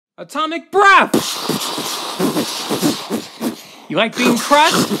Atomic breath! You like being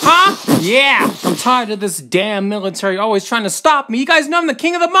crushed, huh? Yeah! I'm tired of this damn military always trying to stop me. You guys know I'm the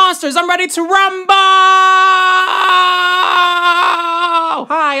king of the monsters. I'm ready to rumble!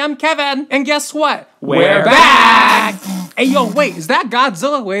 Hi, I'm Kevin. And guess what? We're back! Hey, yo, wait, is that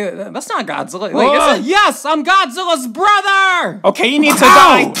Godzilla? Wait, that's not Godzilla. Wait, is it? Yes, I'm Godzilla's brother! Okay, you need to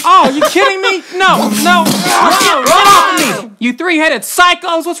die. Oh, are you kidding me? No, get off of me! You three-headed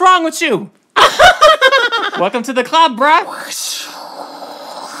psychos, what's wrong with you? Welcome to the club, bruh.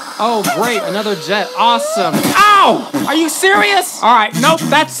 Oh, great, another jet, awesome. Ow! Are you serious? All right, nope,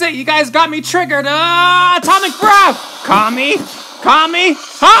 that's it. You guys got me triggered. Atomic breath! Calm me.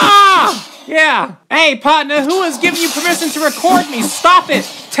 Ah! Yeah. Hey, partner, who has given you permission to record me? Stop it.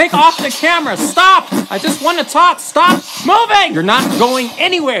 Take off the camera. Stop. I just want to talk. Stop moving. You're not going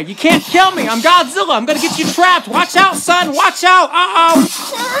anywhere. You can't kill me. I'm Godzilla. I'm going to get you trapped. Watch out, son. Watch out. Uh-oh.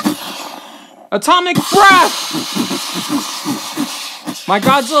 Atomic breath. My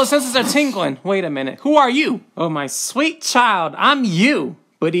Godzilla senses are tingling. Wait a minute. Who are you? Oh, my sweet child. I'm you,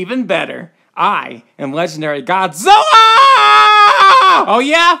 but even better. I am Legendary Godzilla! Oh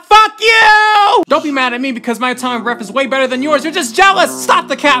yeah? Fuck you! Don't be mad at me because my atomic breath is way better than yours. You're just jealous! Stop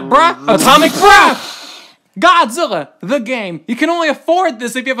the cat, bruh! Atomic breath! Godzilla, the game. You can only afford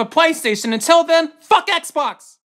this if you have a PlayStation. Until then, fuck Xbox!